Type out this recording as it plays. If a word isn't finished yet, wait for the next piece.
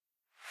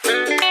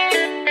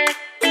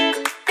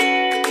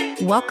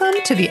Welcome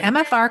to the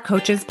MFR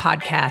Coaches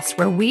Podcast,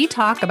 where we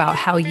talk about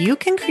how you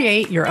can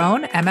create your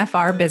own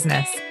MFR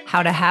business,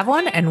 how to have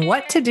one, and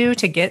what to do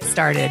to get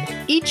started.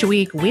 Each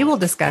week, we will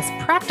discuss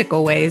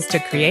practical ways to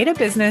create a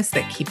business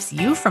that keeps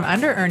you from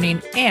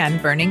under-earning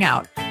and burning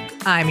out.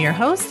 I'm your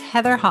host,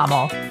 Heather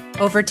Hommel.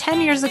 Over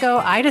 10 years ago,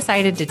 I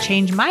decided to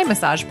change my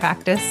massage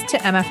practice to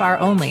MFR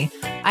only.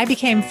 I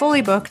became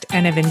fully booked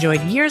and have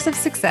enjoyed years of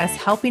success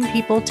helping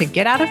people to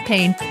get out of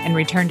pain and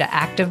return to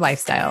active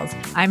lifestyles.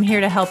 I'm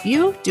here to help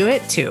you do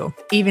it too,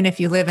 even if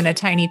you live in a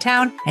tiny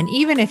town and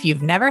even if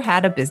you've never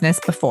had a business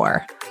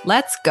before.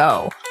 Let's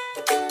go.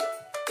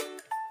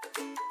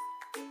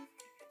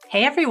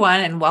 Hey everyone,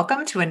 and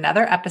welcome to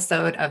another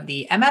episode of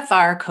the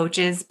MFR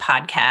Coaches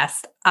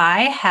Podcast.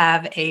 I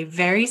have a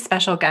very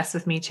special guest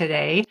with me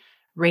today,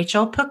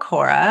 Rachel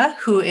Pecora,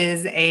 who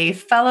is a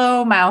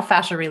fellow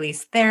myofascial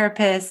release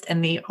therapist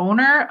and the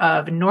owner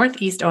of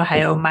Northeast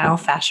Ohio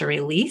Myofascial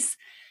Release.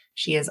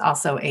 She is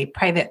also a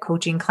private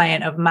coaching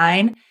client of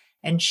mine,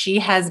 and she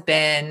has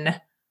been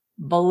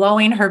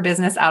blowing her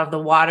business out of the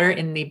water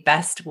in the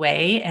best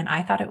way. And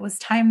I thought it was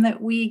time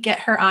that we get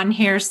her on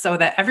here so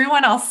that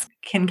everyone else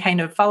can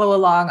kind of follow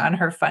along on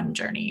her fun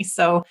journey.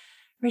 So,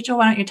 Rachel,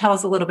 why don't you tell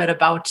us a little bit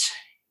about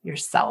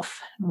yourself?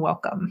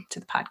 Welcome to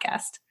the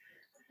podcast.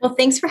 Well,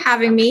 thanks for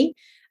having me.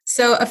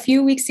 So a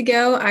few weeks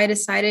ago, I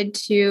decided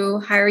to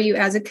hire you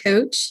as a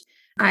coach.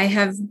 I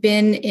have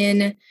been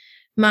in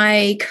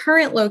my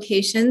current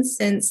location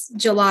since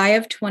July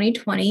of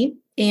 2020.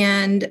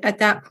 And at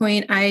that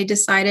point, I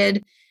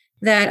decided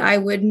that I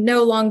would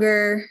no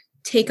longer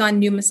take on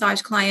new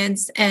massage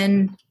clients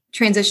and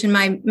transition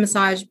my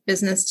massage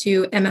business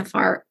to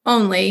MFR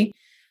only,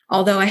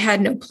 although I had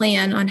no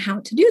plan on how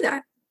to do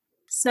that.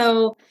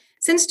 So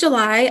since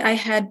July, I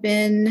had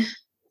been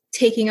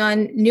taking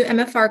on new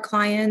MFR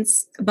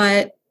clients,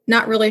 but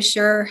not really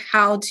sure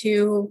how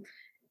to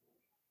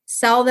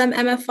sell them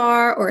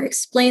MFR or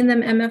explain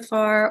them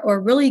MFR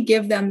or really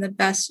give them the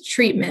best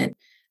treatment.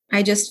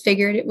 I just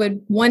figured it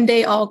would one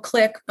day all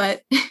click,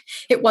 but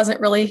it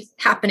wasn't really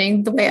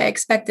happening the way I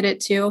expected it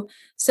to.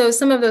 So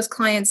some of those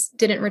clients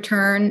didn't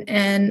return,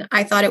 and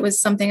I thought it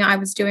was something I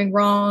was doing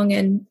wrong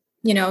and,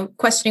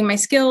 questioning my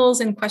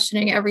skills and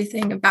questioning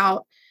everything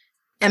about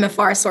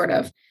MFR sort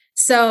of.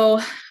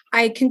 So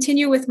I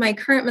continue with my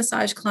current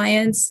massage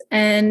clients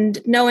and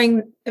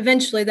knowing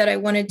eventually that I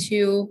wanted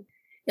to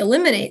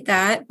eliminate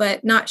that,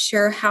 but not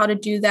sure how to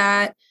do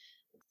that.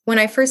 When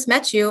I first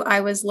met you,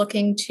 I was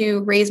looking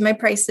to raise my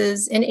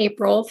prices in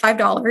April, $5.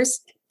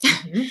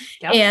 Mm-hmm.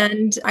 Yep.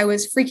 And I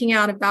was freaking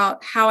out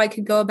about how I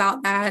could go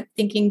about that,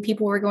 thinking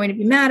people were going to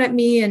be mad at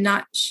me and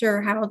not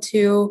sure how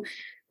to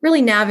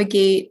really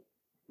navigate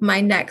my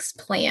next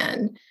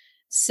plan.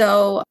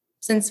 So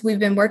since we've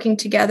been working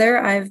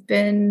together,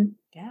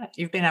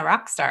 you've been a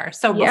rock star.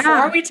 So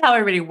before we tell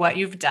everybody what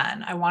you've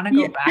done, I want to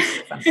go back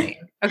to something.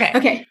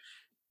 Okay.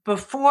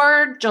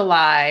 Before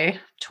July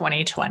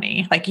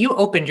 2020, like you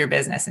opened your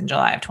business in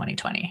July of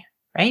 2020,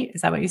 right?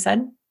 Is that what you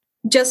said?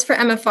 Just for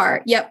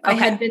MFR. Yep. Okay. I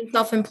had been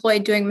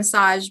self-employed doing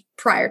massage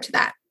prior to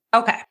that.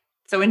 Okay.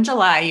 So in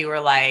July, you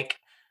were like,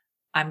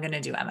 I'm going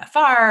to do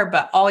MFR,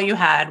 but all you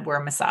had were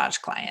massage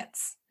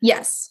clients.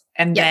 Yes.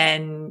 And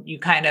then you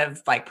kind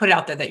of like put it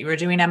out there that you were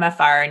doing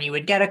MFR and you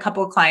would get a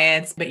couple of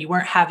clients, but you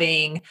weren't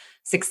having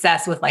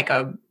success with like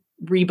a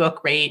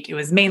rebook rate. It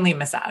was mainly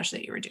massage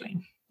that you were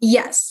doing.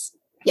 Yes.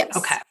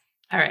 Okay.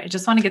 All right. I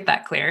just want to get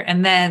that clear.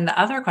 And then the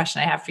other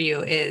question I have for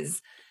you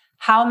is,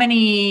 how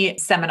many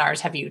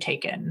seminars have you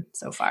taken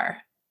so far?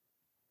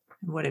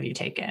 What have you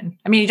taken?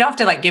 I mean, you don't have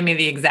to like give me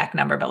the exact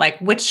number, but like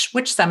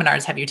which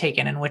seminars have you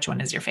taken and which one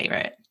is your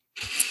favorite?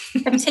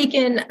 I've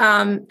taken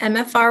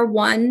MFR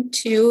 1,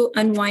 2,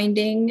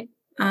 unwinding,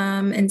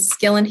 and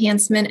skill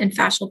enhancement and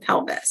fascial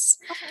pelvis.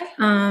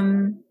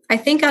 Okay. I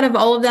think out of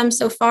all of them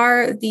so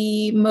far,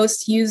 the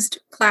most used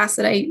class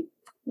that I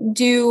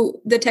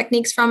do the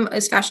techniques from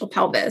is fascial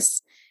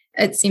pelvis.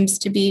 It seems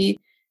to be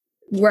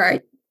where I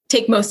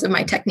take most of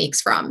my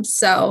techniques from.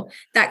 So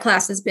that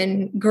class has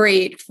been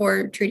great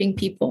for treating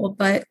people,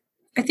 but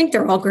I think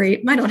they're all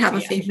great. I don't have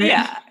a favorite.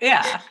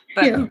 Yeah.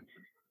 But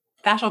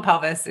fascial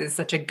pelvis is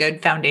such a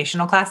good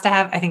foundational class to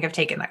have. I think I've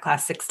taken that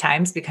class 6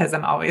 times because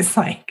I'm always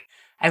like,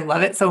 I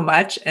love it so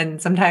much. And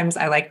sometimes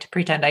I like to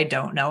pretend I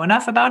don't know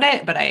enough about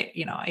it, but I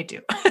do.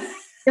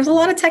 There's a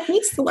lot of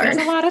techniques to learn.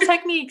 There's a lot of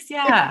techniques.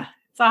 Yeah.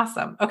 It's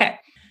awesome. Okay.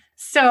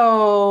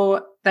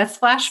 So let's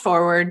flash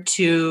forward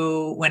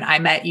to when I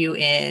met you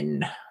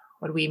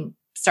did we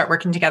start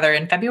working together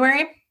in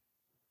February?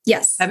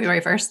 Yes.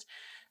 February 1st.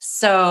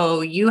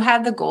 So you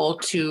had the goal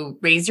to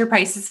raise your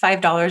prices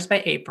 $5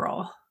 by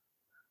April.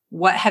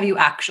 What have you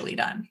actually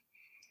done?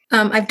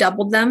 I've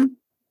doubled them.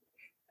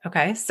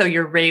 Okay. So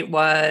your rate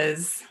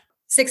was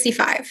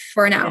 $65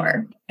 for an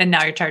hour. And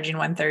now you're charging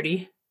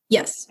 $130?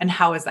 Yes. And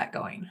how is that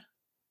going?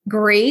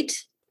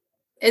 Great.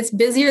 It's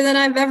busier than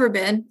I've ever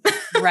been.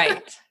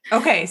 Right.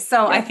 Okay.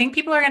 So I think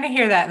people are going to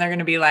hear that and they're going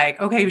to be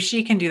like, okay,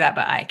 she can do that,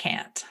 but I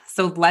can't.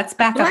 So let's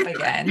back up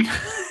again.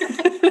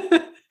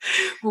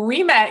 When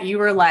we met, you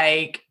were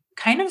like,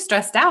 kind of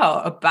stressed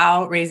out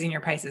about raising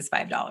your prices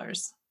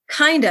 $5.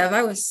 Kind of.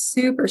 I was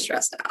super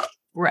stressed out.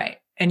 Right.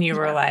 And you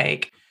were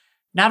like,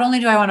 not only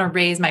do I want to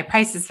raise my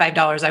prices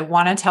 $5, I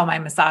want to tell my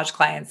massage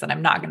clients that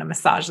I'm not going to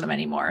massage them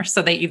anymore.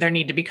 So they either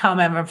need to become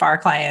MFR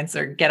clients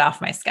or get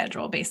off my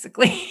schedule,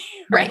 basically.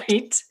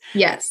 Right?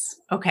 Yes.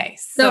 Okay.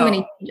 So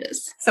many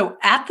changes. So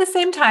at the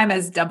same time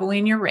as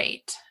doubling your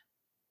rate,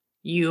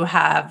 you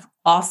have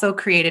also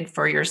created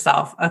for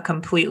yourself a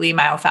completely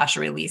myofascial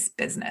release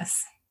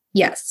business.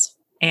 Yes.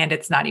 And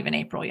it's not even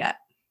April yet.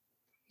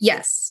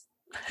 Yes.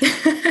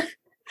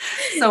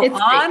 So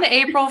on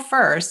April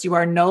 1st, you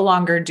are no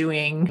longer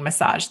doing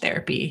massage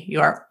therapy.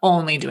 You are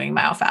only doing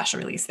myofascial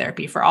release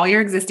therapy for all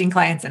your existing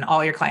clients and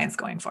all your clients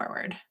going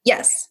forward.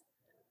 Yes.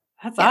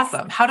 That's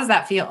awesome. How does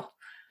that feel?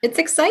 It's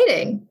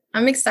exciting.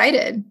 I'm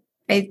excited.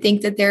 I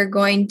think that they're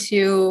going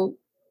to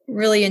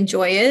really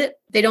enjoy it.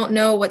 They don't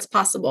know what's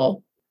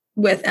possible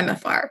with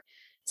MFR.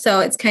 So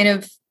it's kind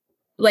of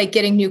like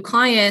getting new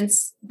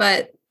clients,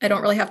 but I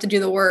don't really have to do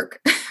the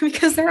work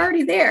because they're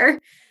already there.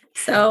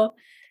 So,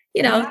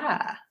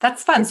 yeah,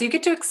 that's fun. So you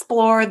get to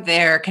explore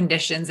their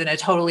conditions in a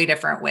totally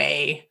different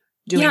way,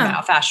 doing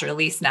myofascial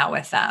release now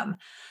with them.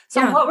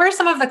 So what were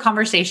some of the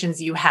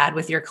conversations you had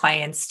with your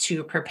clients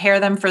to prepare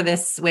them for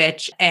this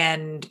switch?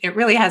 And it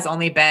really has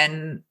only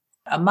been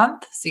a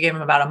month. So you gave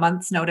them about a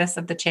month's notice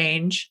of the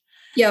change.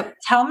 Yep.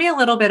 Tell me a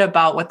little bit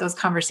about what those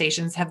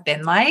conversations have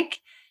been like.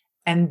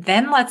 And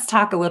then let's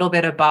talk a little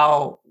bit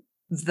about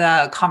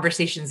the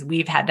conversations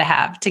we've had to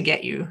have to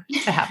get you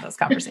to have those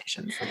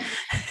conversations.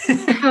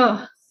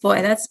 Oh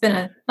boy, that's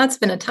been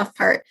a tough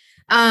part.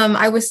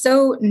 I was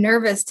so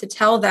nervous to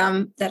tell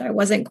them that I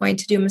wasn't going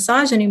to do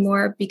massage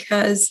anymore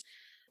because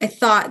I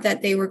thought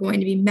that they were going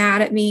to be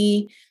mad at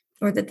me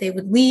or that they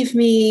would leave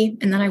me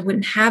and then I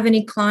wouldn't have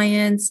any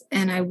clients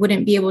and I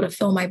wouldn't be able to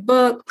fill my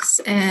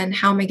books. And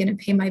how am I going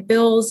to pay my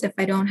bills if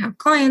I don't have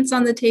clients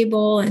on the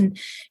table? And,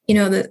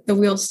 the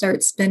wheels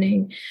start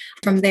spinning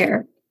from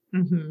there.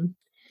 Mm-hmm.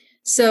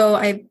 So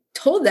I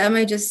told them,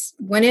 I just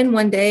went in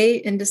one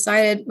day and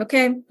decided,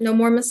 okay, no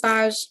more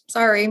massage.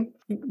 Sorry.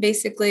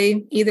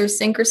 Basically either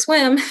sink or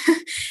swim.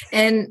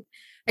 And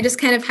I just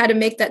kind of had to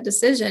make that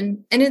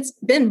decision. And it's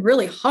been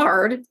really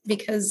hard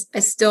because I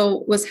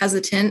still was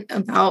hesitant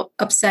about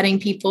upsetting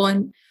people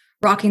and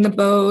rocking the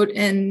boat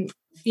and,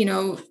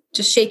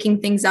 just shaking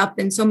things up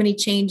and so many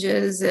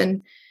changes.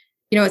 And,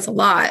 it's a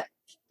lot,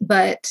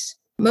 but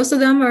most of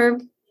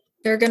them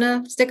they're going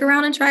to stick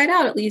around and try it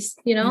out. At least,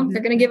 they're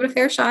going to give it a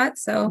fair shot.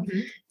 So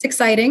it's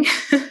exciting.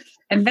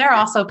 And they're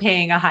also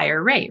paying a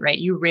higher rate, right?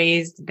 You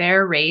raised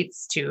their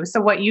rates too.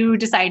 So what you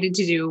decided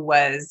to do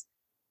was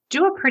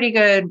do a pretty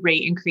good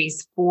rate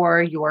increase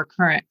for your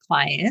current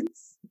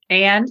clients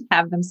and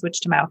have them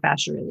switch to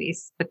myofascial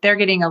release, but they're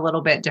getting a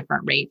little bit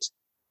different rate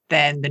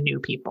than the new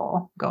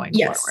people going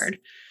forward.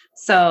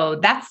 So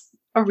that's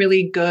a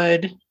really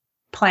good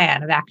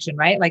plan of action,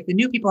 right? Like the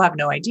new people have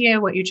no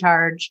idea what you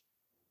charge.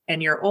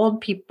 And your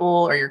old people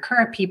or your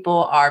current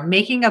people are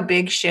making a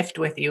big shift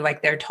with you.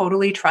 Like they're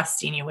totally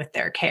trusting you with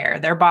their care.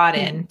 They're bought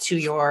in to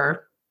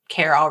your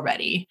care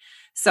already.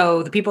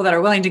 So the people that are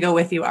willing to go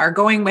with you are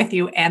going with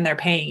you and they're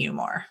paying you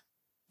more.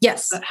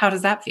 Yes. So how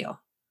does that feel?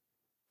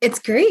 It's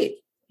great.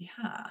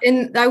 Yeah.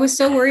 And I was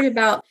so worried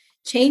about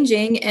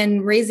changing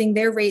and raising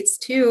their rates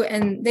too.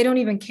 And they don't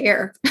even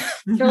care.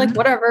 They're like,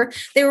 whatever.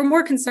 They were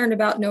more concerned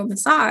about no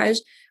massage,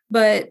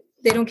 but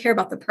they don't care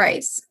about the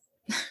price.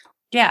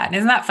 Yeah. And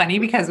isn't that funny?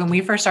 Because when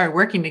we first started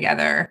working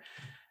together,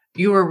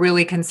 you were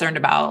really concerned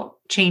about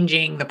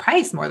changing the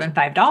price more than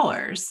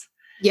 $5.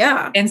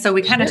 Yeah. And so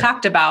we kind of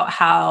talked about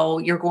how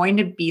you're going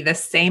to be the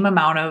same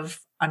amount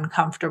of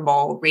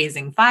uncomfortable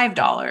raising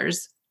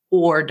 $5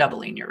 or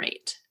doubling your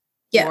rate.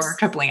 Yes. Or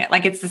tripling it.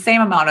 Like it's the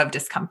same amount of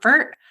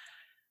discomfort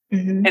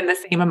and the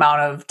same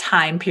amount of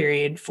time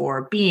period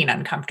for being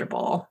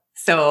uncomfortable.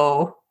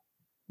 So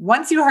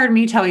once you heard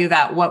me tell you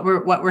that, what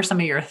were some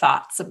of your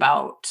thoughts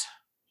about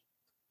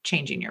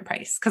changing your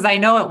price? Because I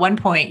know at one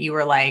point you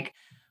were like,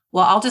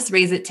 well, I'll just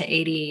raise it to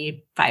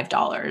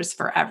 $85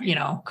 for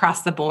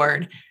across the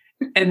board.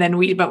 And then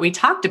we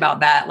talked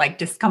about that like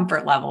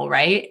discomfort level,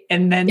 right?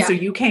 And then so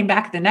you came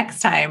back the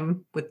next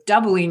time with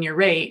doubling your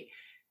rate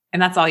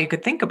and that's all you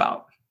could think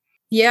about.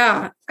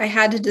 Yeah. I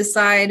had to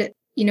decide,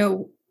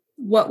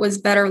 what was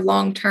better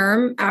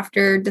long-term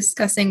after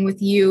discussing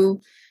with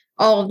you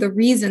all of the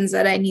reasons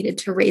that I needed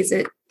to raise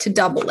it to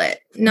double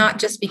it, not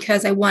just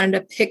because I wanted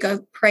to pick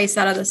a price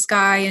out of the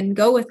sky and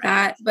go with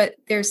that, but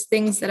there's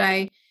things that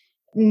I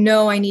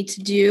know I need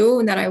to do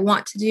and that I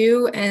want to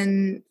do,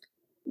 and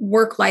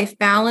work-life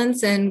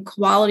balance and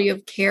quality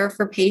of care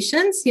for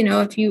patients.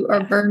 If you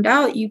are burned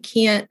out, you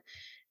can't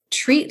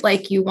treat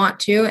like you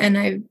want to.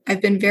 And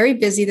I've been very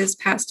busy this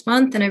past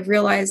month, and I've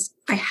realized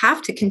I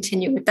have to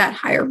continue with that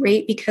higher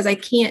rate because I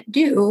can't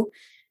do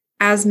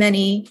as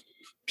many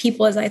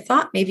people as I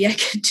thought maybe I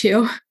could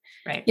do.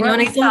 Right. Or at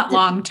least not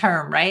long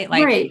term, right?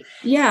 Like right.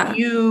 Yeah.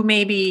 You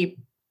maybe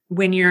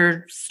when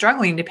you're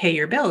struggling to pay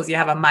your bills, you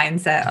have a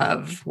mindset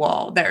of,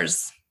 well,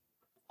 there's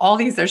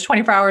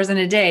 24 hours in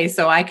a day.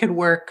 So I could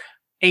work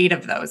 8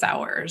 of those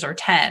hours or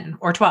 10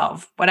 or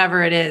 12,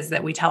 whatever it is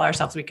that we tell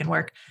ourselves we can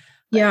work.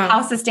 But Yeah.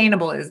 how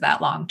sustainable is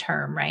that long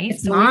term, right?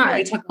 It's So we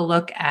really not. took a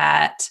look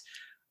at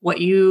what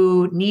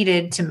you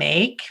needed to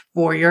make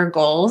for your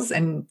goals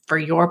and for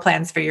your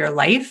plans for your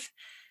life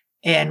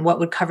and what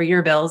would cover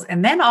your bills.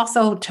 And then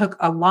also took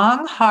a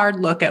long, hard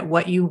look at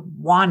what you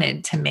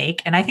wanted to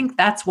make. And I think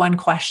that's one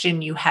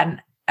question you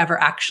hadn't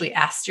ever actually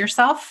asked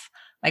yourself.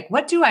 Like,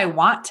 what do I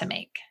want to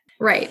make?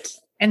 Right.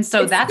 And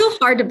so It's that's still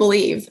hard to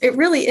believe. It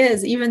really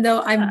is. Even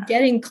though I'm yeah.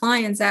 getting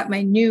clients at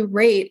my new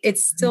rate,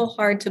 it's still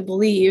hard to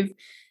believe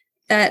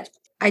that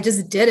I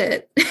just did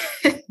it.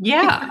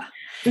 Yeah.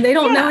 And they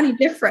don't know Yeah. any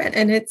different.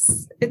 And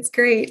it's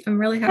great. I'm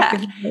really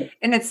happy Yeah. with it.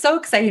 And it's so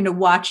exciting to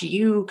watch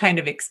you kind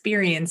of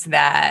experience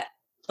that,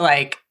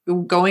 like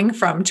going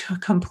from to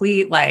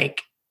complete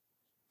like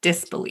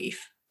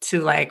disbelief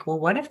to like, well,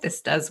 what if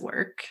this does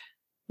work?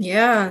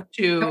 Yeah.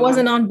 I To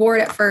wasn't on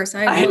board at first.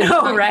 I was know,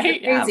 like,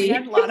 right? "You're Yeah, we crazy."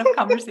 had a lot of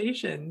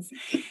conversations.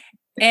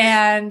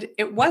 And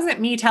it wasn't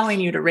me telling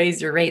you to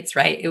raise your rates,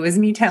 right? It was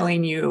me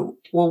telling you,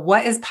 well,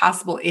 what is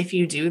possible if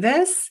you do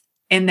this?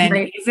 And then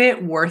Right. is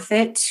it worth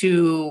it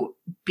to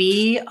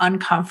be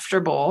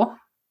uncomfortable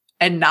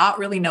and not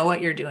really know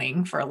what you're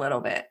doing for a little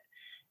bit?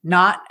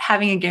 Not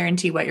having a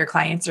guarantee what your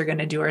clients are going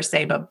to do or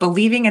say, but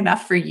believing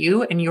enough for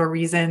you and your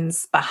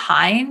reasons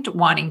behind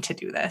wanting to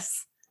do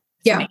this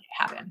to Yeah. make it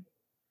happen.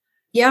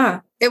 Yeah.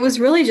 It was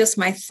really just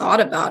my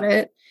thought about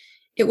it.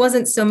 It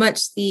wasn't so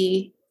much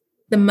the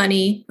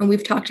money, and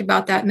we've talked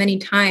about that many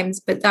times,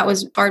 but that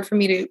was hard for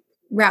me to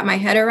wrap my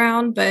head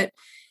around. But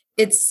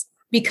it's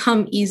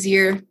become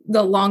easier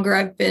the longer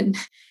I've been,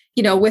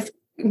 with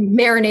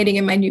marinating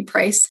in my new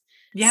price.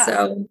 Yeah.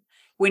 So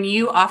when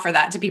you offer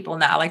that to people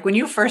now, like when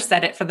you first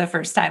said it for the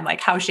first time,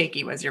 like how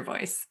shaky was your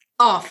voice?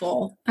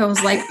 awful. I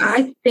was like,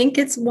 I think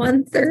it's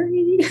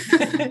 130.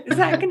 Is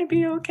that going to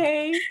be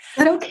okay? Is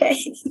that okay?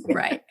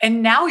 Right.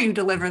 And now you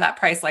deliver that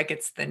price like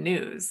it's the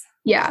news.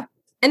 Yeah.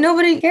 And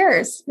nobody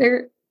cares.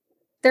 They're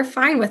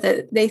fine with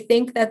it. They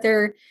think that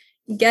they're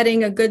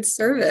getting a good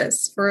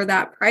service for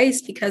that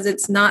price because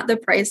it's not the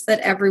price that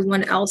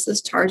everyone else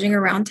is charging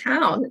around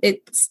town.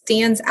 It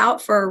stands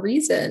out for a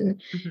reason,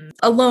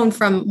 alone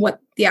from what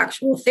the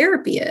actual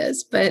therapy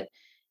is. But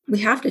we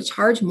have to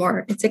charge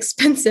more. It's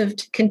expensive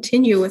to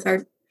continue with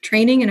our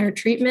training and our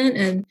treatment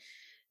and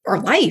our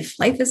life.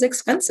 Life is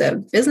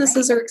expensive.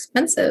 Businesses are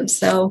expensive.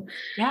 So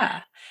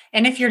yeah.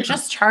 And if you're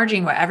just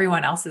charging what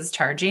everyone else is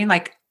charging,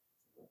 like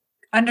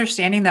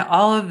understanding that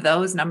all of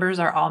those numbers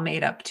are all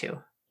made up too.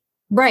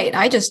 right.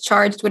 I just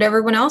charged what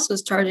everyone else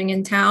was charging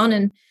in town.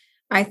 And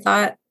I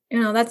thought,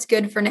 that's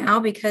good for now,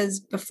 because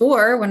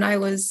before, when I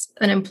was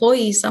an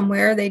employee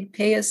somewhere, they'd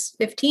pay us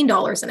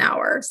 $15 an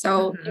hour.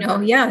 So,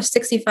 yeah,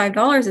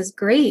 $65 is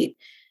great,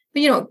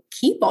 but you don't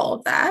keep all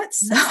of that.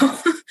 So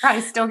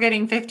probably still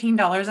getting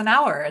 $15 an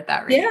hour at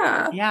that rate.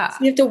 Yeah. So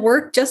you have to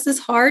work just as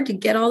hard to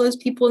get all those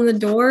people in the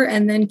door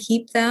and then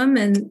keep them,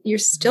 and you're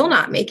still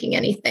not making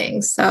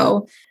anything.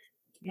 So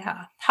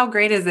yeah. How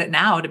great is it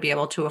now to be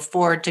able to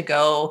afford to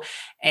go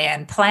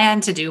and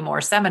plan to do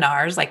more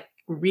seminars, like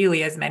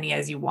really as many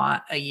as you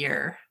want a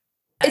year?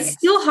 It's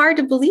still hard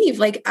to believe.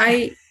 Like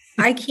I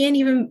don't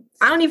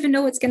even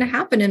know what's going to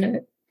happen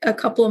in a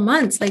couple of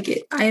months. Like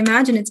I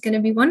imagine it's going to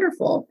be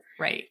wonderful.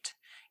 Right.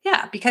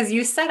 Yeah. Because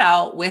you set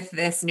out with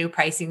this new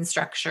pricing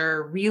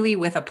structure, really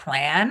with a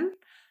plan.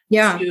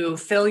 Yeah. To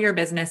fill your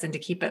business and to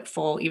keep it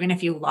full, even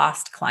if you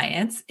lost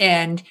clients.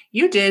 And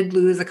you did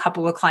lose a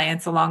couple of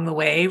clients along the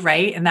way,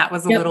 right? And that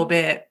was a little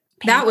bit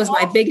painful. That was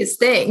my biggest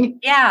thing.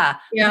 Yeah.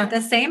 Yeah. But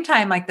at the same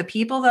time, like the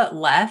people that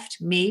left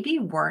maybe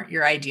weren't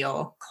your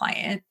ideal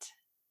client.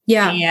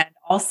 Yeah. And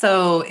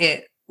also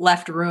it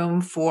left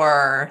room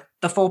for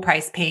the full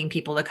price paying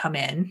people to come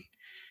in.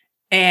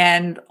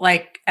 And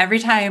like every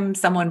time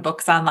someone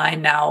books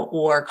online now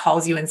or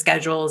calls you and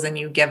schedules and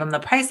you give them the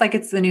price like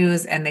it's the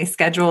news and they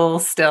schedule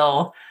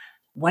still,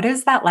 what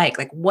is that like?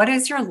 Like, what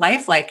is your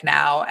life like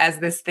now as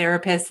this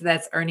therapist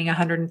that's earning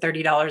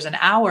 $130 an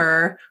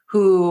hour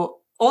who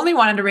only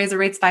wanted to raise her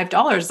rates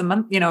 $5 a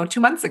month, 2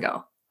 months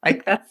ago?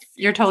 Like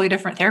you're a totally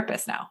different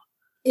therapist now.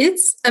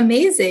 It's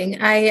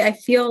amazing. I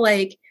feel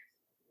like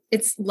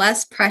it's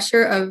less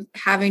pressure of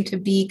having to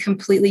be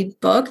completely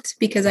booked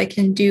because I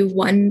can do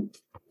one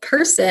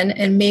person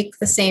and make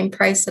the same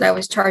price that I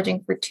was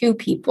charging for 2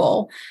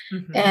 people.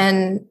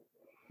 And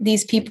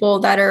these people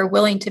that are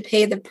willing to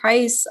pay the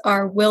price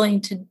are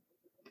willing to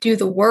do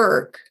the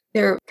work.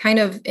 They're kind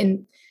of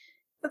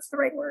what's the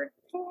right word?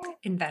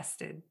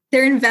 Invested.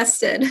 They're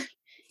invested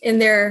in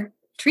their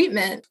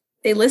treatment.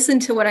 They listen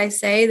to what I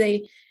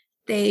say.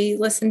 They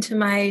listen to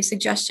my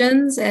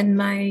suggestions and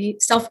my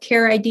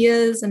self-care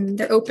ideas, and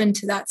they're open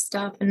to that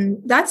stuff.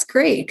 And that's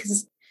great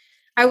because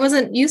I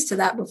wasn't used to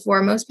that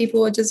before. Most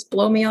people would just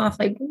blow me off.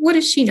 Like, what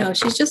does she know?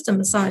 She's just a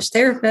massage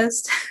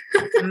therapist.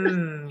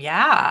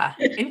 Yeah.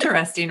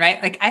 Interesting,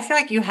 right? Like, I feel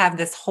like you have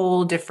this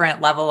whole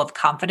different level of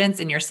confidence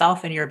in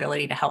yourself and your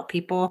ability to help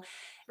people.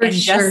 For and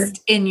sure.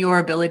 just in your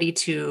ability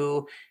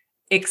to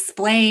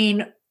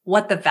explain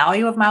what the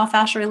value of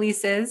myofascial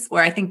release is,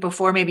 where I think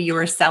before maybe you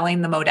were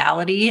selling the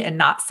modality and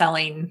not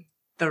selling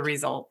the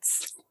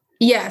results.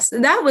 Yes,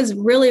 that was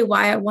really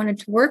why I wanted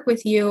to work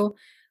with you,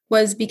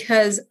 was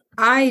because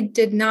I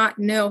did not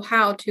know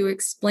how to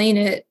explain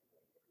it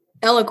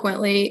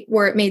eloquently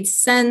where it made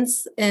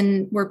sense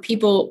and where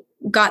people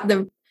got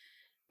the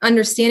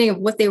understanding of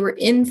what they were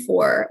in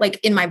for. Like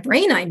in my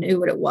brain, I knew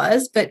what it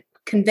was, but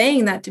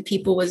conveying that to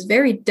people was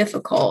very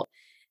difficult.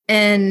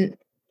 And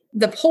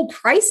the whole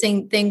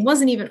pricing thing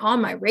wasn't even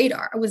on my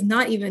radar. I was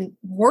not even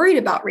worried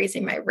about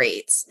raising my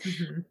rates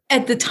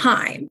at the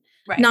time,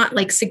 not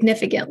like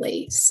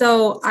significantly.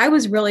 So I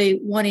was really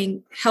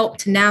wanting help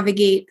to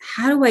navigate,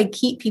 how do I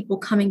keep people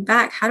coming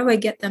back? How do I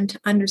get them to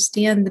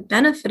understand the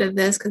benefit of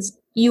this? Because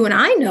you and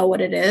I know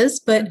what it is,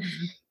 but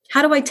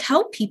how do I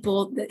tell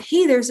people that,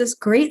 hey, there's this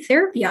great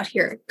therapy out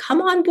here.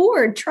 Come on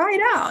board, try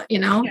it out,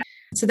 Yeah.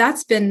 So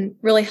that's been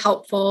really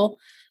helpful.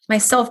 My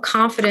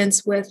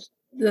self-confidence with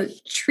the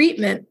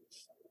treatment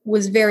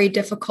was very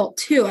difficult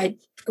too. I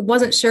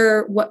wasn't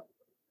sure what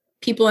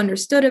people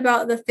understood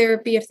about the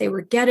therapy, if they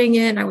were getting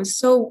it. And I was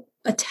so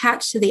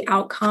attached to the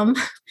outcome.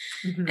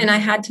 And I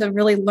had to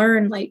really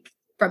learn, like,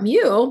 from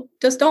you,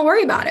 just don't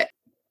worry about it.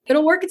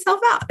 It'll work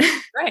itself out.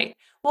 Right.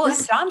 Well,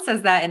 John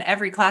says that in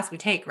every class we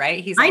take,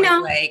 right? He's I always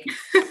know.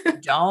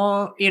 like,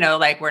 don't,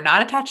 like we're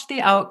not attached to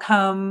the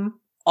outcome.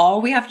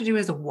 All we have to do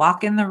is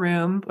walk in the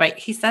room, right?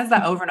 He says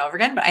that over and over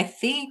again. But I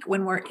think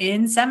when we're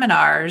in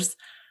seminars,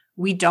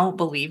 we don't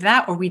believe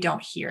that, or we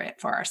don't hear it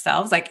for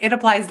ourselves. Like it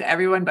applies to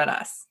everyone but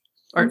us.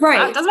 Or it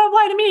doesn't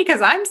apply to me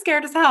because I'm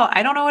scared as hell.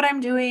 I don't know what I'm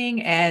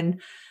doing.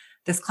 And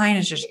this client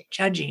is just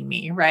judging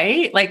me,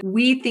 right? Like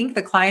we think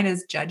the client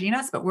is judging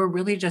us, but we're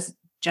really just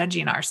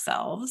judging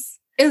ourselves.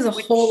 It was a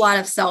whole lot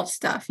of self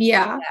stuff.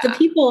 Yeah. The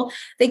people,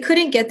 they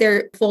couldn't get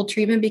their full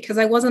treatment because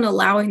I wasn't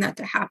allowing that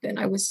to happen.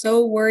 I was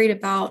so worried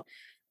about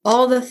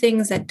all the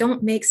things that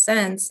don't make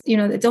sense,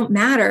 that don't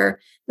matter.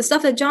 The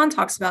stuff that John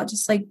talks about,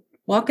 just like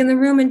walk in the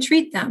room and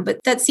treat them.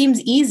 But that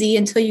seems easy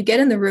until you get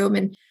in the room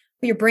and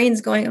your brain's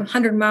going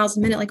 100 miles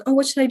a minute. Like, oh,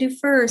 what should I do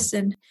first?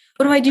 And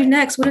what do I do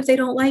next? What if they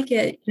don't like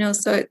it?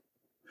 So it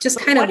just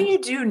kind of. What do you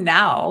do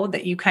now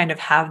that you kind of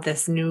have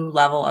this new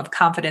level of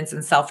confidence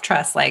and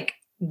self-trust? Like,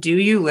 do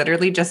you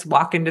literally just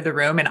walk into the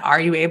room and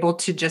are you able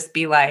to just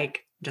be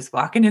like, just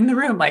walking in the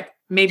room? Like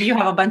maybe you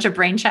have a bunch of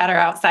brain chatter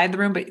outside the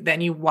room, but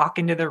then you walk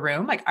into the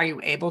room. Like, are you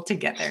able to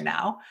get there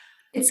now?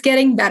 It's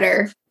getting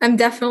better. I'm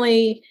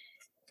definitely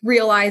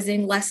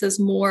realizing less is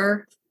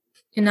more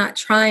and not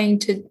trying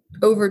to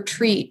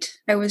overtreat.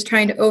 I was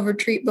trying to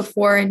overtreat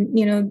before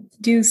and,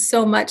 do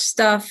so much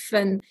stuff.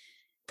 And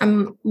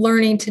I'm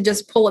learning to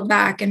just pull it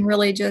back and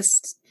really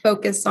just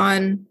focus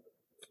on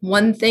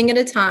one thing at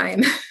a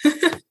time.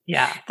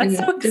 Yeah, that's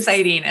so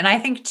exciting. And I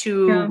think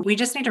too, we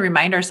just need to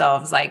remind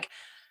ourselves, like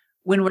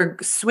when we're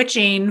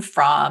switching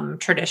from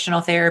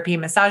traditional therapy,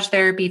 massage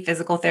therapy,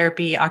 physical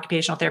therapy,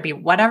 occupational therapy,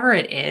 whatever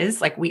it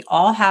is, like we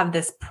all have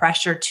this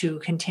pressure to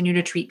continue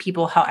to treat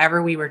people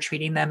however we were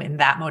treating them in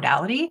that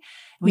modality.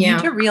 We need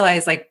to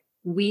realize like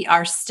we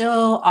are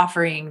still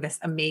offering this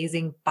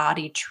amazing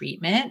body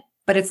treatment,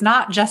 but it's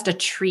not just a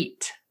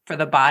treat for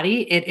the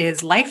body. It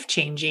is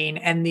life-changing.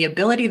 And the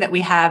ability that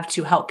we have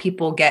to help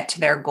people get to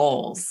their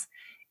goals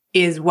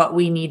is what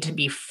we need to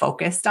be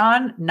focused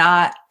on,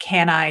 not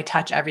can I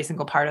touch every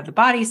single part of the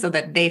body so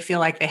that they feel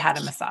like they had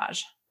a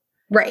massage.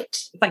 Right.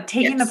 It's like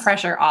taking the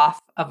pressure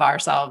off of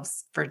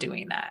ourselves for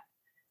doing that.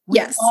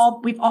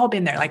 We've all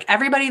been there. Like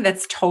everybody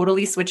that's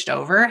totally switched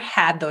over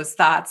had those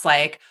thoughts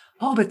like,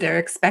 oh, but they're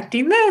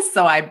expecting this,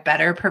 so I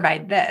better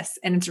provide this.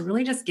 And it's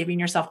really just giving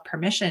yourself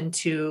permission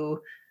to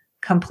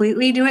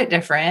completely do it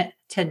different,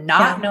 to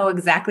not know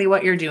exactly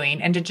what you're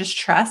doing, and to just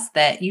trust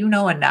that you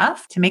know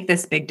enough to make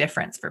this big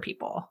difference for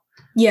people.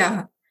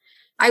 Yeah.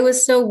 I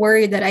was so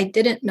worried that I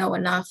didn't know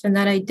enough and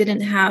that I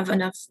didn't have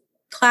enough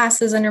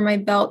classes under my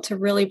belt to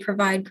really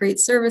provide great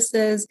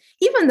services.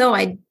 Even though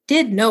I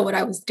did know what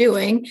I was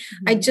doing,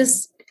 I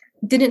just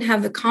didn't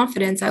have the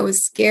confidence. I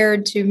was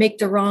scared to make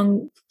the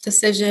wrong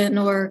decision,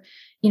 or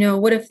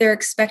what if they're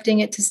expecting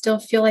it to still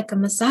feel like a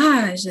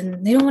massage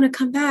and they don't want to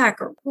come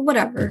back or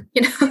whatever,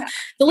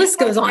 the list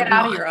goes on. Get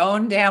out of your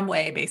own damn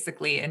way,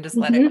 basically, and just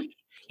let it be.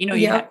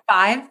 You had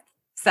 5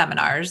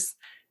 seminars.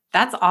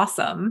 That's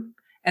awesome.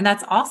 And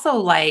that's also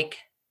like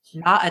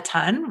not a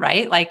ton,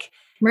 right? Like,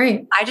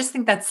 right. I just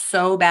think that's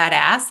so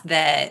badass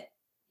that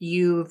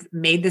you've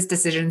made this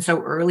decision so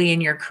early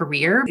in your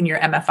career, in your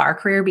MFR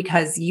career,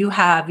 because you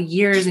have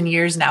years and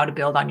years now to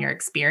build on your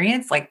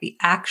experience, like the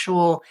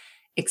actual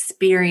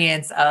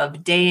experience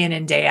of day in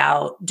and day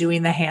out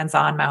doing the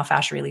hands-on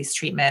myofascial release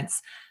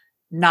treatments,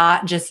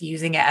 not just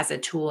using it as a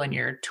tool in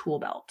your tool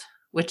belt,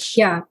 which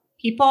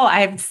people,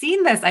 I've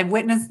seen this, I've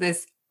witnessed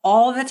this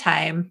all the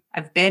time.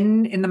 I've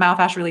been in the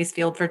myofascial release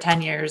field for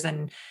 10 years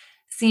and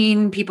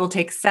seen people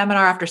take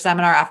seminar after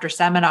seminar after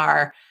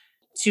seminar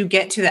to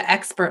get to the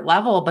expert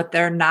level, but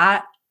they're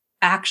not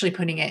actually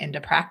putting it into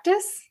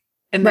practice.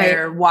 And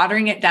they're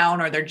watering it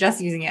down, or they're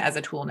just using it as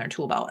a tool in their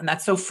tool belt. And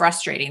that's so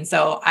frustrating.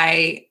 So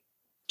I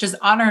just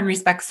honor and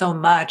respect so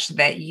much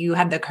that you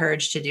had the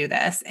courage to do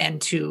this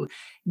and to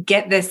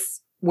get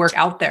this work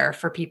out there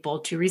for people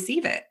to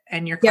receive it.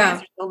 And your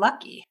clients are so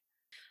lucky.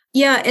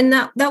 Yeah. And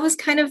that was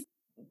kind of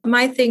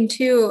my thing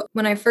too.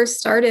 When I first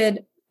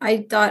started,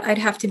 I thought I'd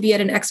have to be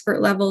at an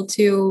expert level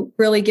to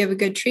really give a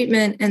good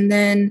treatment. And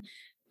then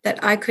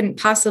that I don't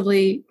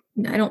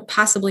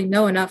possibly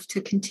know enough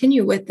to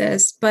continue with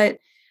this. But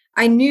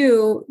I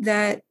knew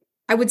that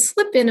I would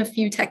slip in a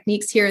few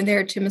techniques here and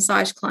there to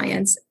massage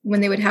clients when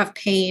they would have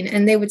pain,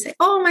 and they would say,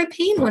 "Oh, my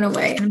pain went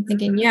away." And I'm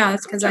thinking, yeah,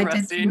 it's because I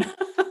did.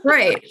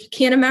 Right.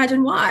 Can't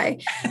imagine why.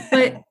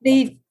 But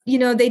they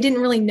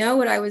didn't really know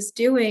what I was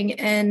doing.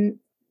 And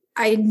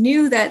I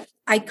knew that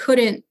I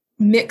couldn't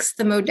mix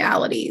the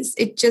modalities.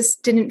 It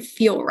just didn't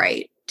feel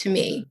right to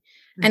me.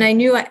 Mm-hmm. And I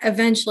knew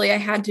eventually I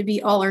had to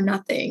be all or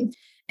nothing.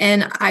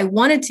 And I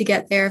wanted to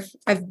get there.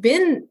 I've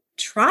been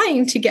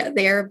trying to get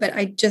there, but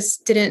I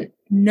just didn't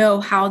know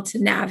how to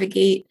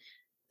navigate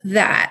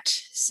that.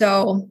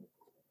 So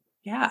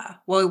yeah.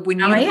 Well, when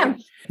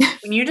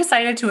you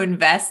decided to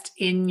invest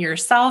in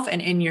yourself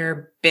and in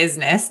your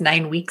business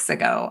 9 weeks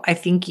ago, I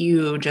think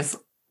you just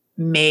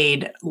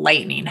made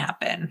lightning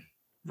happen,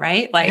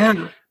 right?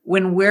 Like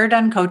when we're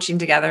done coaching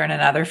together in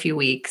another few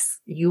weeks,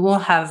 you will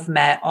have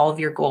met all of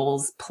your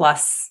goals,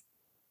 plus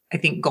I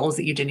think goals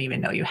that you didn't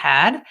even know you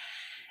had.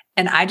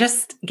 And I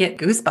just get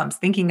goosebumps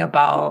thinking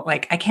about,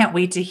 like, I can't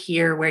wait to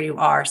hear where you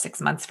are 6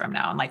 months from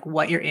now and like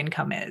what your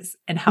income is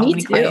and how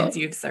many clients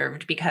you've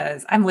served,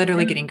 because I'm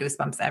literally getting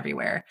goosebumps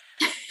everywhere.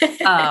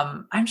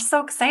 I'm just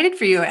so excited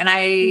for you. And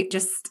I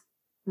just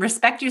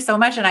respect you so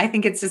much. And I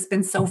think it's just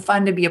been so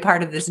fun to be a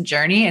part of this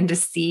journey and to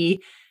see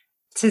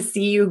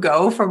you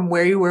go from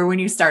where you were when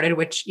you started,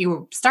 which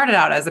you started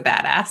out as a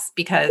badass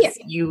because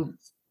you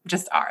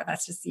just are.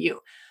 That's just you.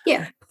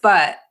 Yeah.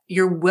 But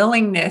your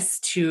willingness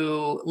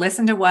to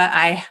listen to what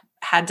I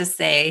had to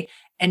say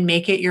and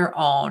make it your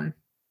own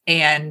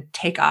and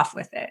take off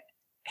with it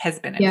has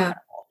been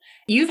incredible.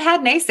 You've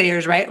had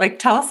naysayers, right? Like,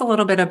 tell us a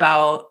little bit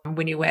about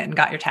when you went and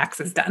got your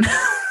taxes done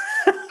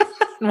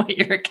and what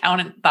your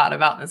accountant thought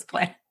about this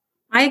plan.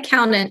 My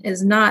accountant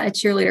is not a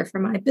cheerleader for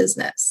my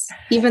business,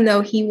 even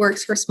though he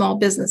works for small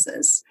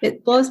businesses.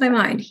 It blows my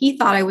mind. He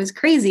thought I was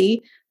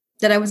crazy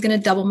that I was going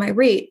to double my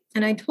rate.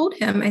 And I told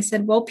him, I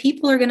said, well,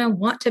 people are going to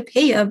want to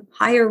pay a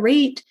higher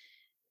rate,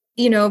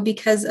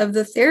 because of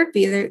the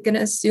therapy. They're going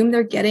to assume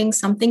they're getting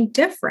something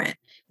different,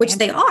 which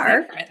they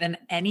are. Different than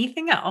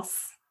anything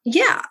else.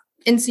 Yeah.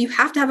 And so you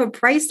have to have a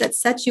price that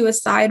sets you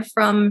aside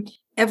from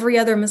every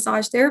other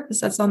massage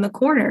therapist that's on the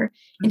corner.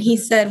 Mm-hmm. And he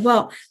said,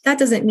 well, that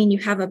doesn't mean you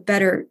have a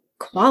better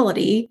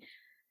quality.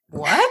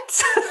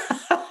 What?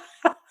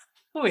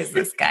 Who is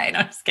this guy? No,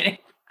 I'm just kidding.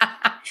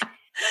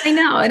 I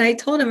know. And I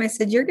told him, I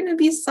said, you're going to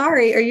be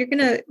sorry or you're going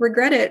to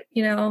regret it.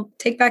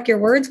 Take back your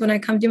words when I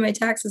come do my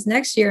taxes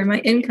next year and my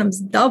income's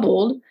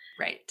doubled.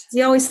 Right.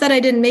 He always said I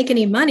didn't make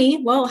any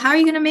money. Well, how are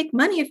you going to make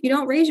money if you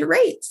don't raise your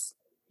rates?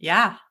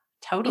 Yeah,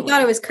 totally. He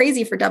thought I was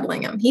crazy for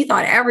doubling them. He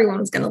thought everyone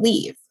was going to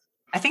leave.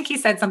 I think he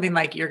said something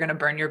like, you're going to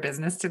burn your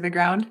business to the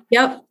ground.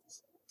 Yep.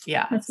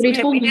 Yeah. That's what he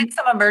told me. We did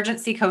some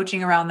emergency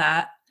coaching around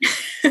that.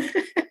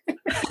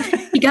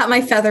 He got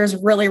my feathers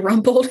really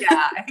rumpled.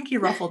 Yeah, I think he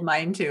ruffled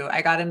mine too.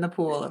 I got in the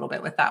pool a little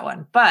bit with that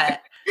one,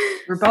 but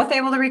we're both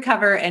able to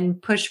recover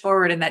and push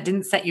forward, and that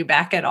didn't set you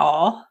back at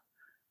all.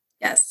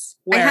 Yes.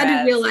 I had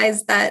to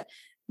realize that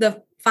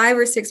the 5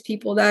 or 6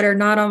 people that are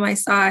not on my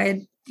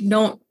side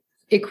don't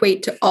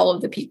equate to all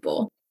of the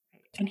people.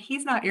 And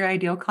he's not your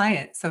ideal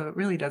client, so it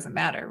really doesn't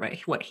matter, right?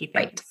 What he thinks.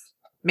 Right.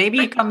 Maybe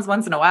he comes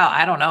once in a while.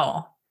 I don't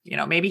know.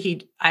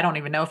 Maybe I don't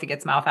even know if he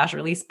gets myofascial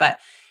release, but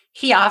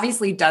he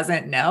obviously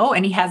doesn't know,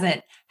 and he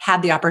hasn't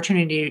had the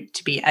opportunity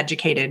to be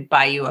educated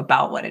by you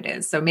about what it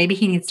is. So maybe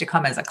he needs to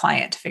come as a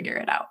client to figure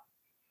it out.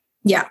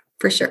 Yeah,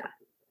 for sure.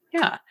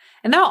 Yeah.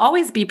 And there'll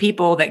always be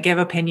people that give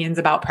opinions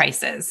about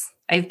prices.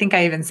 I think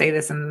I even say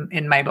this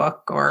in my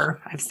book, or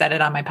I've said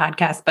it on my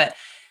podcast, but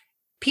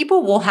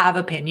people will have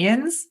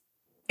opinions.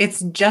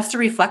 It's just a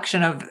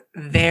reflection of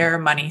their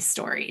money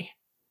story.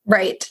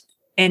 Right.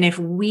 And if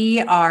we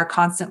are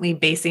constantly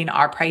basing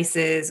our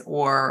prices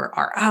or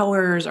our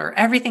hours or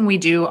everything we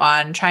do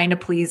on trying to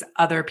please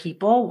other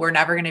people, we're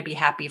never going to be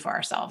happy for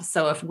ourselves.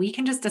 So if we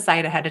can just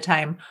decide ahead of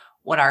time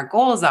what our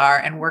goals are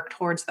and work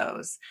towards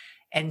those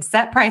and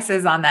set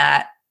prices on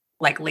that,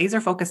 like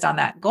laser focused on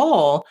that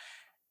goal,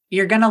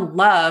 you're going to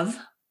love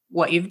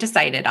what you've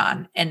decided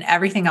on, and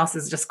everything else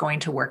is just going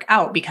to work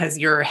out because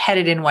you're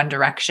headed in one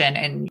direction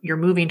and you're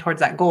moving towards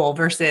that goal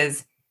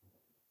versus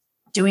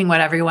doing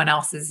what everyone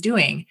else is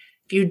doing.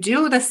 If you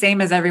do the same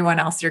as everyone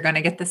else, you're going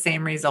to get the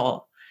same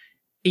result.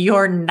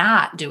 You're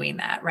not doing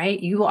that, right?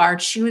 You are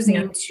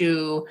choosing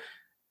to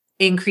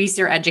increase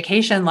your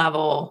education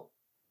level,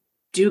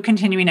 do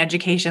continuing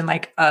education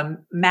like a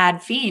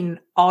mad fiend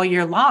all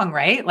year long,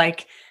 right?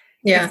 Like,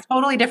 it's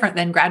totally different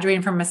than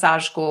graduating from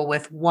massage school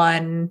with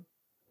one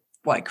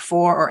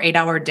 4 or 8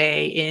 hour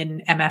day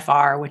in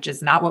MFR, which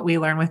is not what we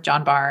learn with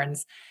John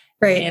Barnes.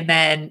 Right. and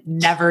then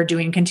never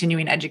doing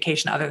continuing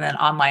education other than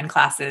online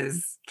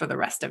classes for the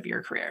rest of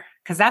your career.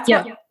 Because that's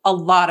what a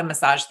lot of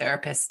massage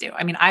therapists do.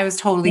 I mean, I was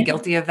totally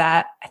guilty of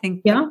that. I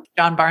think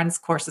John Barnes'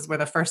 courses were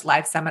the first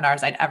live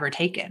seminars I'd ever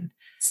taken.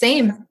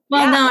 Same.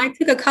 Well, no, I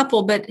took a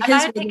couple, but I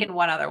might have taken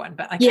one other one,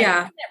 but like, I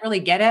didn't really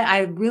get it.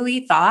 I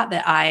really thought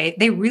that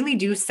they really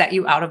do set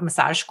you out of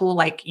massage school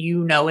like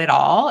you know it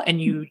all,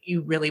 and you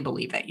really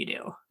believe that you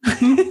do.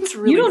 It's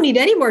really, you don't need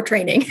any more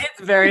training.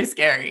 It's very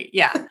scary.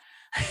 Yeah.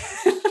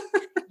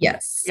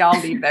 Yes. We all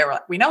leave there. We're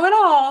like, we know it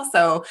all.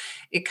 So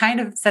it kind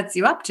of sets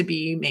you up to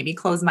be maybe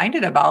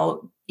closed-minded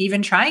about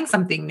even trying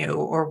something new,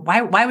 or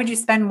why would you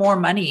spend more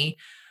money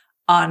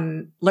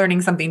on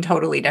learning something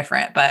totally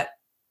different? But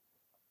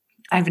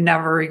I've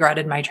never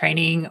regretted my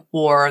training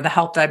or the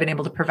help that I've been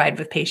able to provide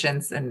with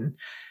patients. And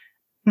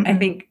I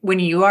think when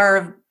you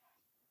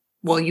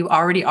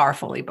already are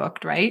fully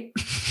booked, right?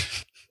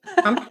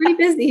 I'm pretty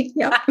busy.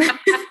 Yep.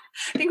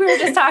 I think we were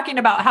just talking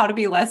about how to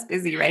be less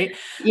busy, right?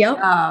 Yep.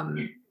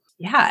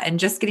 Yeah. And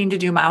just getting to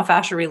do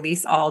myofascial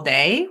release all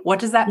day. What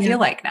does that feel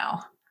like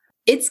now?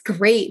 It's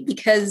great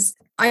because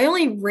I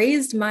only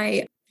raised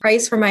my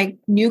price for my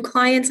new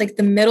clients like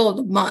the middle of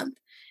the month.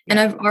 And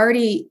I've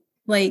already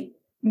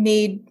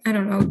made, I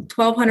don't know,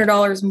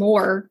 $1,200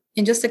 more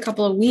in just a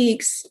couple of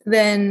weeks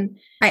than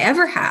I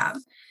ever have.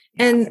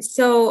 And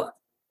so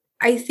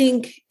I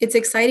think it's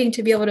exciting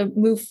to be able to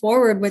move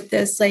forward with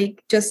this,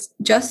 like just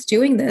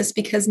doing this,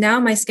 because now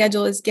my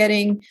schedule is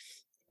getting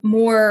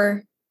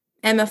more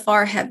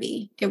MFR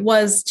heavy. It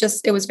was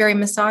very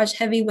massage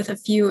heavy with a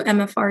few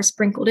MFR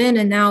sprinkled in.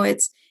 And now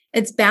it's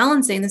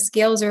balancing. The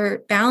scales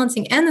are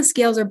balancing, and the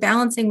scales are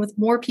balancing with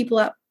more people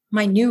at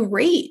my new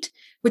rate,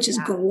 which is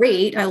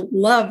great. I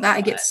love that.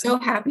 I get so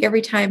happy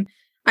every time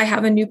I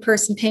have a new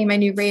person paying my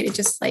new rate. It's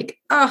just like,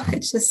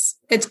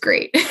 it's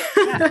great.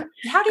 Yeah.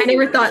 How do I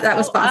never thought that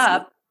was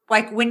possible.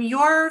 Like when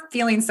you're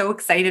feeling so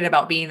excited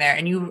about being there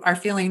and you are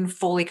feeling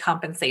fully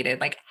compensated,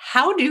 like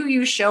how do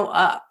you show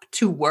up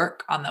to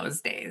work on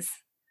those days?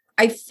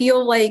 I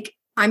feel like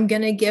I'm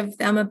going to give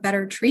them a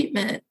better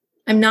treatment.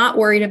 I'm not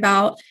worried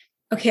about,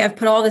 okay, I've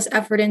put all this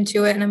effort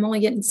into it and I'm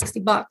only getting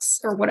 $60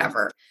 or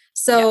whatever.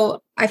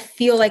 So I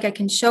feel like I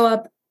can show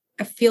up.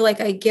 I feel like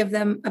I give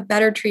them a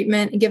better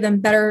treatment and give them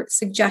better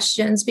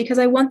suggestions because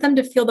I want them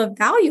to feel the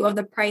value of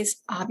the price,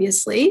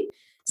 obviously.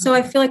 So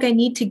I feel like I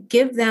need to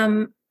give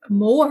them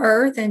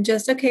more than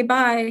just, okay,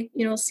 bye,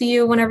 see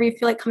you whenever you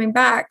feel like coming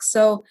back.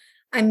 So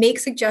I make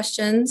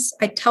suggestions.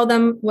 I tell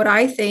them what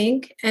I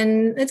think,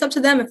 and it's up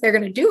to them if they're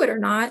going to do it or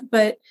not,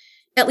 but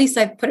at least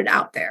I've put it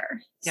out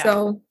there. Yeah.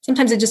 So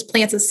sometimes it just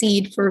plants a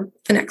seed for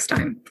the next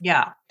time.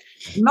 Yeah.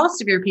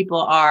 Most of your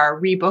people are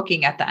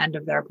rebooking at the end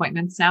of their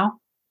appointments now.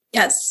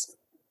 Yes.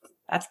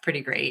 That's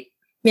pretty great.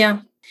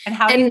 Yeah. And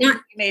how do you think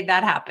you made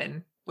that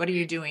happen? What are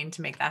you doing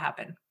to make that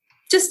happen?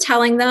 Just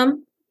telling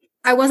them.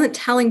 I wasn't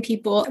telling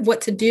people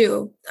what to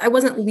do. I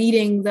wasn't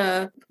leading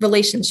the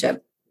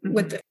relationship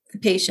with the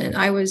patient.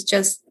 I was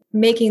just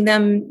making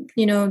them,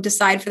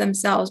 decide for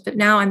themselves. But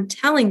now I'm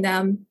telling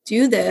them,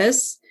 do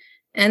this,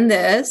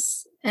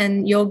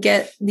 and you'll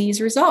get these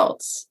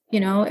results,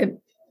 and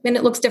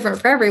it looks different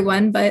for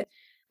everyone, but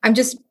I'm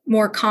just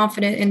more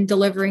confident in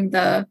delivering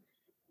the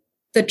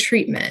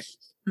treatment.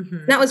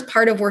 That was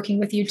part of working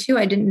with you too.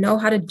 I didn't know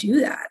how to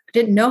do that. I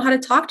didn't know how to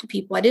talk to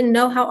people. I didn't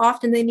know how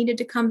often they needed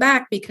to come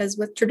back because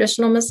with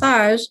traditional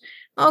massage,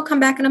 I'll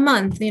come back in a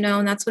month,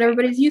 and that's what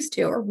everybody's used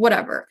to or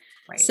whatever.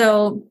 Right.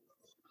 So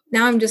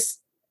now I'm just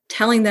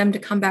telling them to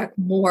come back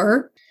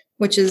more,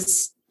 which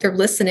is they're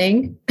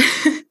listening.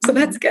 So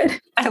that's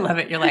good. I love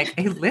it. You're like,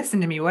 hey,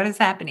 listen to me. What is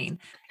happening?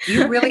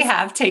 You really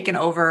have taken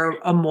over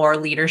a more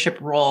leadership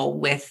role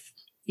with,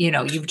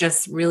 you've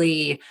just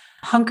really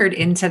hunkered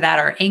into that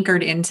or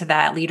anchored into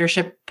that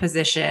leadership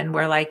position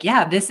where like,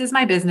 yeah, this is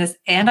my business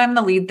and I'm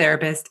the lead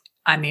therapist.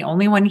 I'm the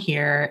only one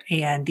here.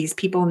 And these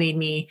people need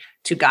me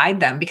to guide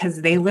them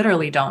because they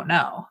literally don't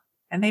know.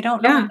 And they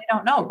don't know. Yeah. They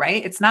don't know,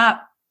 right? It's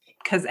not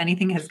because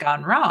anything has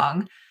gone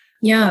wrong.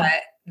 Yeah.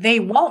 But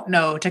they won't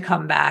know to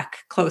come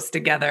back close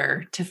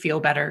together to feel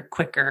better,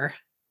 quicker,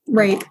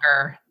 right?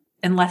 Longer,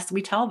 unless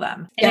we tell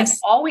them. And if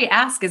all we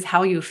ask is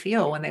how you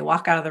feel when they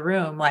walk out of the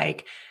room,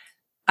 like,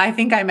 I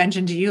think I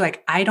mentioned to you,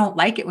 like, I don't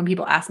like it when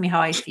people ask me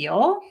how I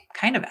feel,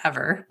 kind of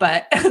ever,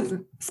 but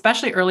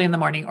especially early in the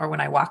morning or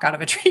when I walk out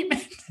of a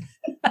treatment,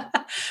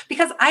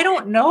 because I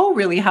don't know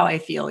really how I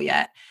feel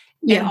yet.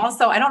 Yeah. And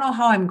also I don't know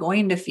how I'm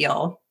going to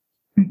feel.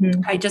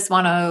 I just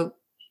want to,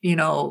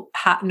 know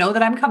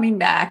that I'm coming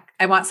back.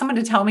 I want someone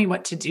to tell me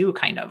what to do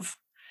kind of.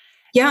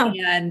 Yeah.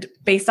 And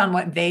based on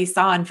what they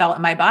saw and felt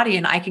in my body,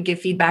 and I could give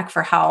feedback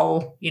for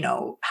how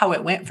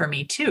it went for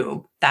me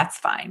too. That's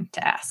fine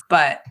to ask,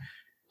 but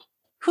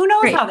who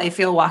knows how they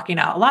feel walking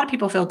out? A lot of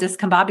people feel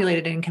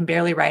discombobulated and can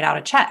barely write out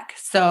a check.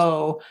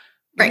 So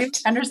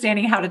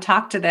understanding how to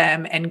talk to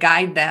them and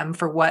guide them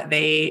for what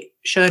they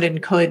should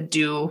and could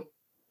do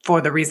for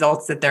the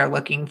results that they're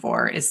looking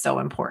for is so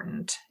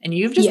important. And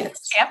you've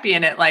just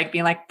championed it, like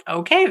being like,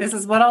 okay, this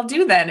is what I'll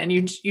do then. And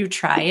you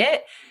try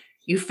it,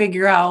 you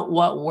figure out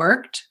what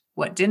worked,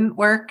 what didn't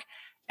work,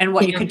 and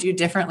what you could do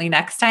differently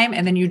next time.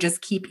 And then you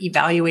just keep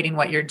evaluating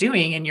what you're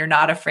doing and you're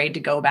not afraid to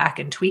go back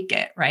and tweak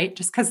it, right?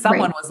 Just because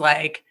someone was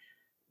like,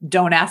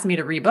 don't ask me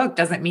to rebook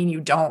doesn't mean you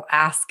don't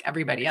ask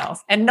everybody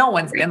else. And no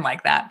one's been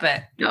like that,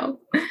 but no.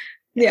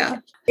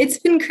 Yeah. It's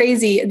been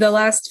crazy. The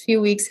last few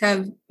weeks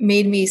have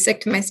made me sick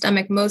to my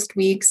stomach most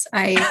weeks.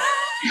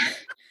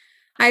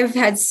 I've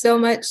had so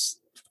much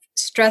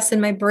stress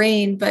in my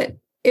brain, but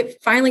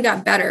it finally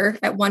got better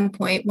at one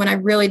point when I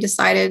really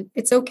decided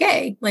it's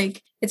okay.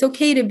 Like, it's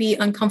okay to be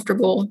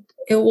uncomfortable.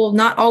 It will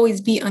not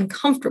always be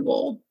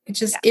uncomfortable. It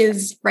just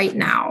is right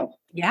now.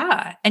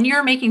 Yeah. And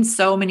you're making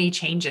so many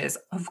changes.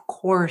 Of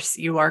course,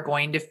 you are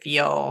going to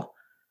feel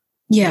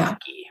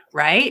yucky,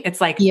 right?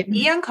 It's like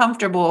be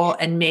uncomfortable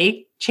and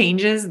make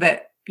changes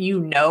that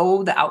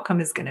the outcome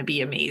is going to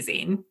be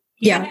amazing.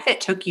 Even if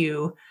it took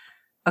you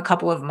a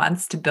couple of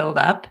months to build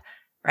up,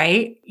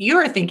 right? You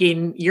are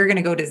thinking you're going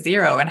to go to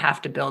zero and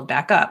have to build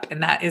back up.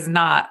 And that is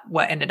not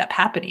what ended up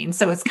happening.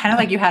 So it's kind of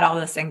like you had all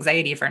this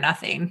anxiety for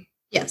nothing.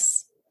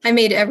 Yes. I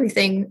made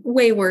everything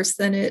way worse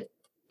than it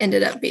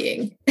ended up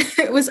being.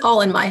 It was all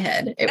in my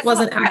head. It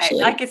wasn't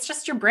actually like, it's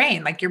just your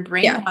brain. Like your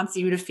brain wants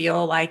you to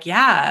feel like,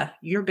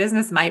 your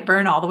business might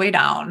burn all the way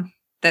down.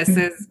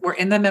 We're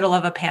in the middle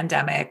of a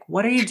pandemic.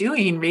 What are you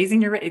doing?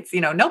 Raising your rates?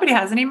 Nobody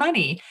has any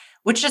money,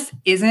 which just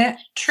isn't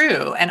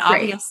true. And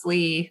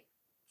obviously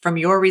from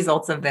your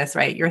results of this,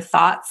 right? Your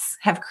thoughts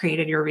have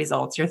created your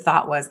results. Your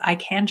thought was, I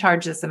can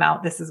charge this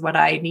amount. This is what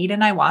I need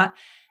and I want,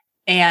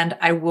 and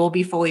I will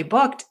be fully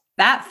booked.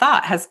 That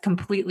thought has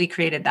completely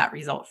created that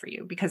result for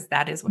you because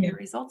that is what your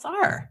results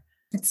are.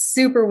 It's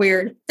super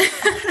weird.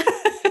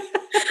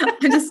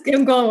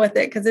 I'm going with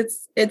it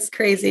because it's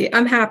crazy.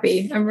 I'm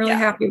happy. I'm really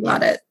happy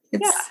about it.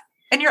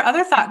 And your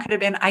other thought could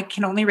have been, I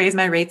can only raise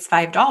my rates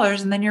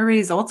 $5. And then your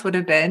results would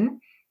have been,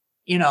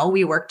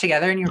 we worked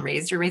together and you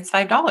raised your rates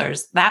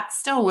 $5. That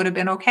still would have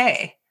been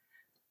okay.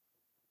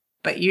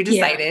 But you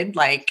decided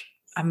like,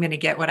 I'm going to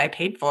get what I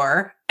paid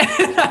for.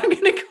 And I'm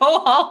going to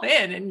go all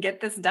in and get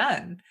this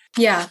done.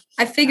 Yeah.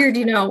 I figured,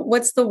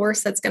 what's the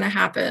worst that's going to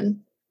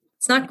happen?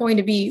 It's not going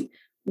to be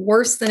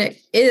worse than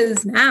it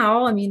is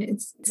now. I mean,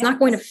 it's not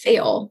going to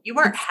fail. You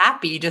weren't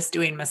happy just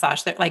doing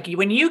massage. Like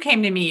when you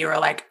came to me, you were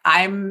like,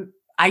 I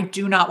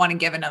do not want to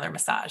give another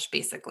massage,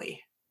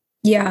 basically.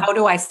 Yeah. How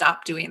do I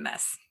stop doing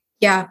this?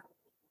 Yeah.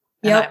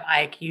 And I'm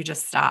like, you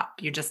just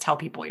stop. You just tell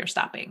people you're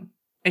stopping.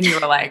 And you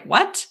were like,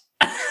 what?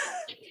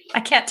 I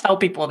can't tell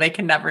people. They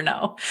can never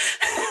know.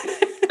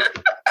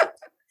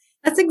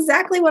 That's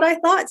exactly what I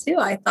thought too.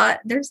 I thought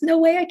there's no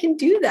way I can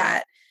do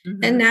that.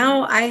 Mm-hmm. And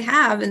now I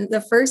have. And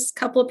the first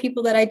couple of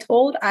people that I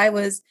told, I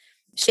was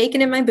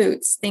shaking in my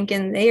boots,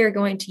 thinking they are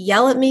going to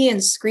yell at me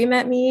and scream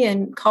at me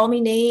and call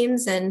me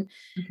names and,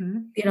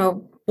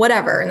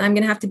 whatever. And I'm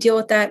going to have to deal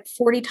with that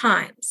 40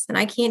 times. And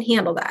I can't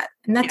handle that.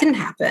 And that didn't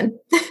happen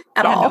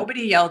at all.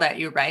 Nobody yelled at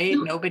you, right?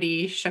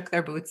 Nobody shook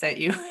their boots at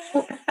you.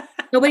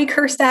 Nobody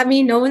cursed at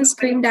me. No one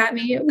screamed at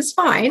me. It was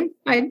fine.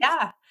 And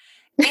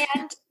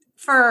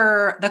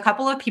for the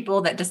couple of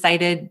people that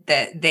decided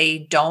that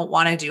they don't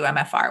want to do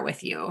MFR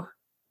with you,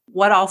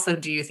 what also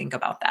do you think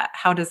about that?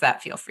 How does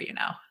that feel for you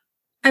now?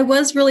 I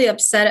was really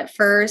upset at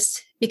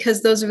first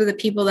because those were the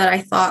people that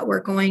I thought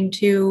were going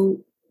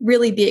to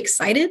really be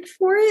excited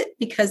for it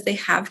because they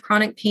have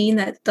chronic pain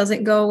that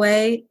doesn't go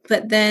away.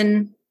 But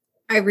then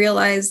I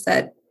realized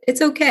that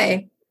it's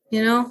okay.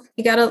 You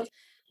got to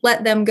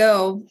let them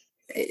go.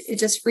 It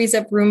just frees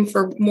up room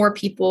for more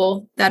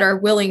people that are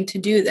willing to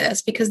do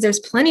this because there's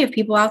plenty of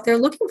people out there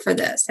looking for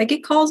this. I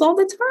get calls all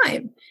the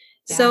time.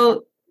 Yeah.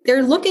 So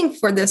they're looking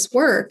for this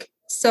work.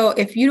 So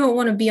if you don't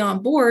want to be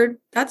on board,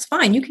 that's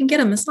fine. You can get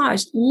a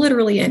massage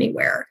literally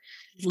anywhere.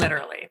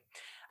 Literally.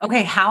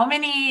 Okay.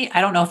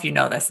 I don't know if you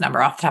know this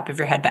number off the top of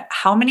your head, but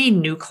how many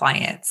new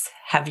clients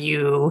have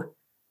you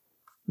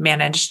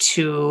managed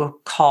to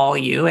call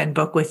you and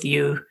book with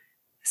you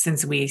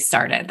since we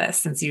started this,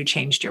 since you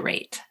changed your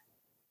rate?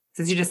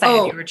 Since you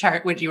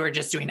decided you were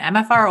just doing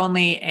MFR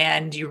only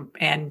and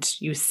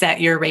you set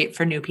your rate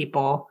for new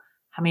people,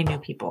 how many new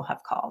people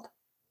have called?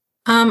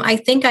 I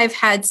think I've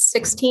had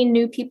 16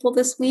 new people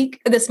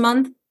this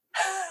month.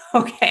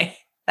 Okay.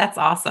 That's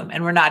awesome.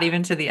 And we're not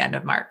even to the end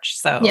of March.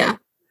 So yeah.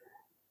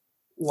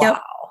 Wow.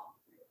 Yep.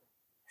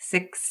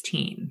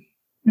 16.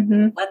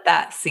 Mm-hmm. Let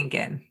that sink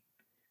in.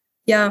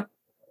 Yeah.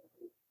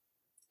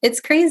 It's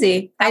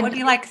crazy. That would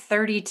be like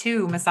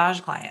 32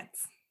 massage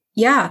clients.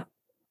 Yeah.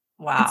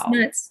 Wow. It's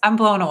nuts. I'm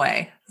blown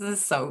away. This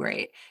is so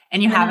great.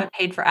 And you haven't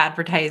paid for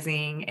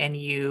advertising and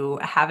you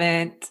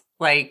haven't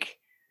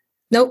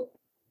nope.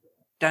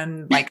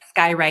 done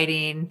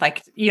skywriting.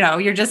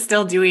 You're just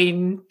still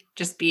doing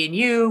just being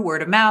you,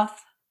 word of mouth.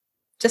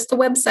 Just a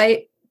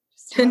website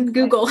and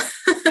Google.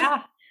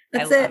 Yeah.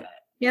 That's it.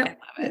 Yep.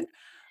 I love it.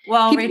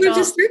 Well, people Rachel, are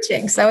just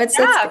searching. So it's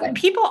good.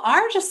 People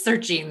are just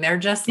searching. They're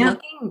just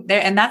looking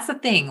there. And that's the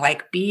thing,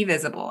 be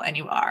visible. And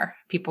you are.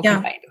 People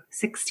can find you.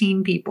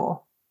 16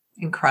 people.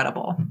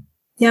 Incredible.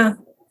 Yeah.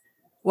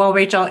 Well,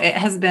 Rachel, it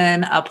has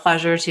been a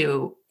pleasure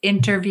to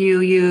interview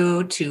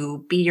you,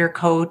 to be your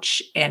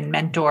coach and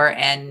mentor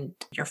and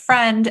your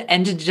friend,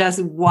 and to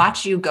just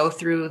watch you go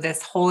through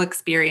this whole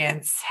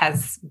experience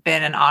has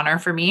been an honor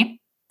for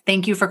me.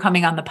 Thank you for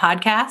coming on the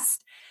podcast.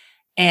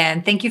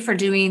 And thank you for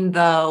doing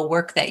the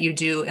work that you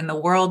do in the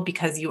world,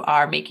 because you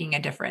are making a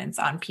difference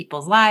on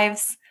people's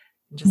lives.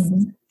 Just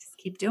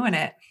keep doing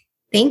it.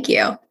 Thank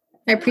you.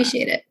 I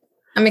appreciate it.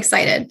 I'm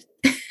excited.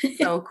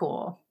 So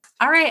cool.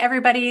 All right,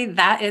 everybody.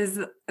 That is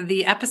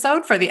the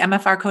episode for the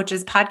MFR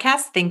Coaches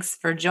podcast. Thanks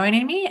for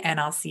joining me, and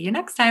I'll see you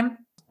next time.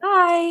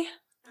 Bye.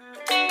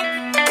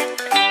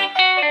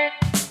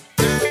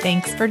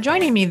 Thanks for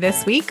joining me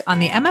this week on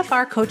the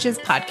MFR Coaches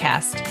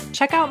podcast.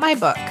 Check out my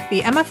book,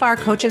 The MFR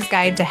Coaches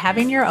Guide to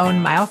Having Your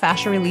Own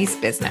Myofascial Release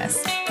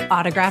Business.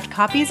 Autographed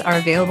copies are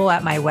available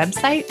at my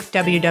website,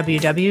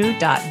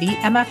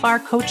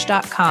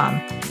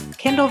 www.themfrcoach.com.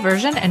 Kindle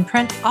version and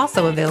print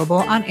also available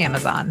on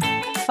Amazon.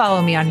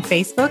 Follow me on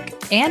Facebook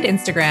and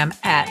Instagram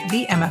at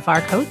The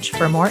MFR Coach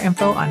for more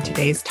info on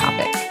today's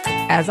topic.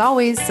 As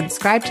always,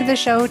 subscribe to the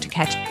show to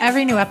catch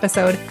every new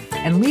episode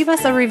and leave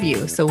us a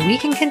review so we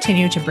can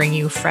continue to bring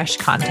you fresh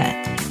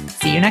content.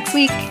 See you next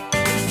week.